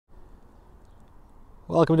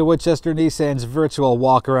Welcome to Woodchester Nissan's virtual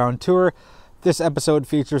walk-around tour. This episode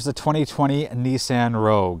features the 2020 Nissan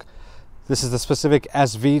Rogue. This is the specific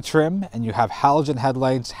SV trim, and you have halogen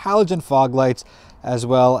headlights, halogen fog lights, as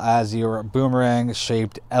well as your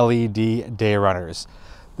boomerang-shaped LED day runners.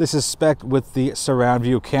 This is spec'd with the surround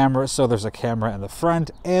view camera, so there's a camera in the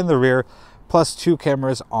front and the rear, plus 2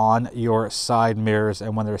 cameras on your side mirrors,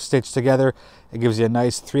 and when they're stitched together, it gives you a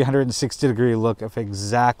nice 360-degree look of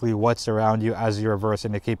exactly what's around you as you're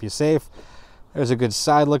reversing to keep you safe. There's a good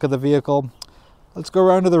side look of the vehicle. Let's go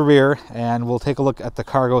around to the rear and we'll take a look at the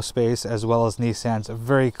cargo space as well as Nissan's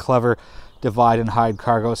very clever divide and hide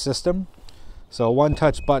cargo system. So one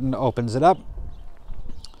touch button opens it up,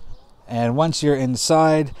 and once you're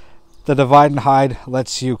inside, the divide and hide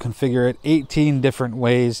lets you configure it 18 different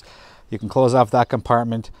ways. You can close off that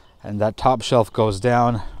compartment and that top shelf goes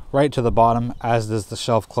down right to the bottom, as does the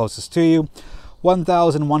shelf closest to you.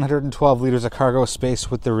 1,112 liters of cargo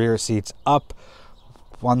space with the rear seats up.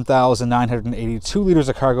 1,982 liters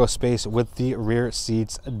of cargo space with the rear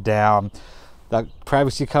seats down. That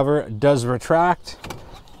privacy cover does retract,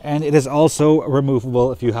 and it is also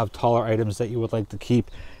removable if you have taller items that you would like to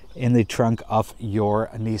keep in the trunk of your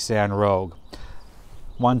Nissan Rogue.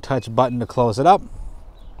 One touch button to close it up.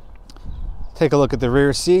 Take a look at the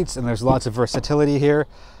rear seats, and there's lots of versatility here.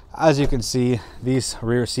 As you can see, these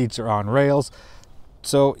rear seats are on rails,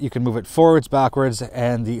 so you can move it forwards, backwards,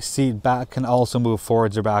 and the seat back can also move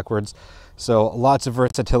forwards or backwards. So lots of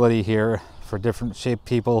versatility here for different shaped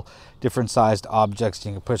people, different sized objects.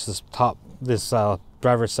 You can push this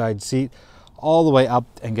driver's side seat all the way up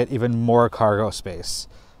and get even more cargo space.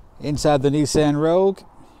 Inside the Nissan Rogue,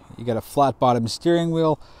 you get a flat bottom steering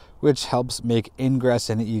wheel, which helps make ingress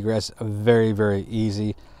and egress very, very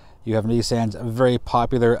easy. You have Nissan's very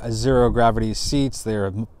popular zero gravity seats.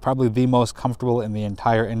 They're probably the most comfortable in the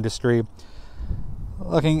entire industry.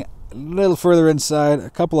 Looking a little further inside,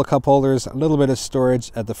 a couple of cup holders, a little bit of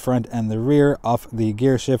storage at the front and the rear off the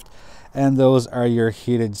gear shift, and those are your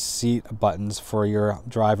heated seat buttons for your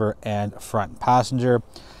driver and front passenger.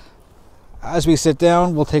 As we sit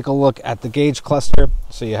down, we'll take a look at the gauge cluster.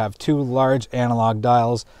 So you have 2 large analog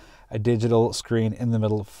dials, a digital screen in the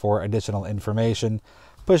middle for additional information.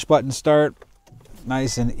 Push button start,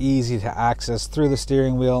 nice and easy to access through the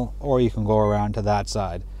steering wheel, or you can go around to that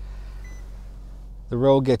side. The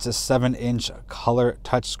Rogue gets a 7-inch color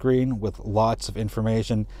touchscreen with lots of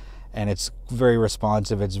information, and it's very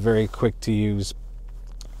responsive. It's very quick to use,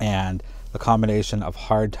 and the combination of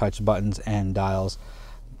hard touch buttons and dials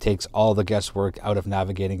takes all the guesswork out of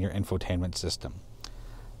navigating your infotainment system.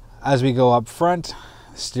 As we go up front,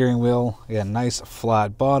 steering wheel, again, nice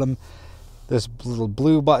flat bottom. This little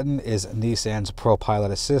blue button is Nissan's Pro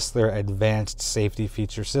Pilot Assist, their advanced safety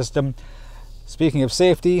feature system. Speaking of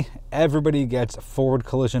safety, everybody gets forward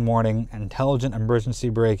collision warning, intelligent emergency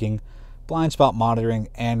braking, blind spot monitoring,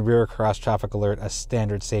 and rear cross traffic alert as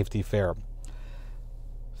standard safety fare.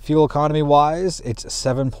 Fuel economy wise, it's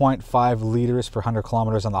 7.5 liters per 100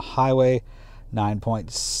 kilometers on the highway,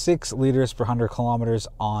 9.6 liters per 100 kilometers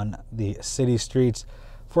on the city streets,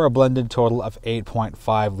 for a blended total of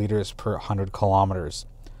 8.5 liters per 100 kilometers.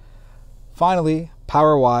 Finally,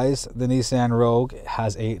 power-wise, the Nissan Rogue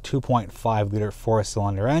has a 2.5 liter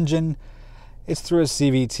 4-cylinder engine. It's through a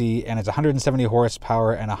CVT, and it's 170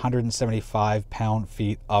 horsepower and 175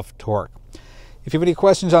 pound-feet of torque. If you have any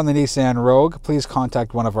questions on the Nissan Rogue, please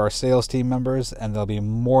contact one of our sales team members, and they'll be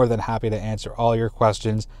more than happy to answer all your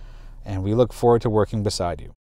questions, and we look forward to working beside you.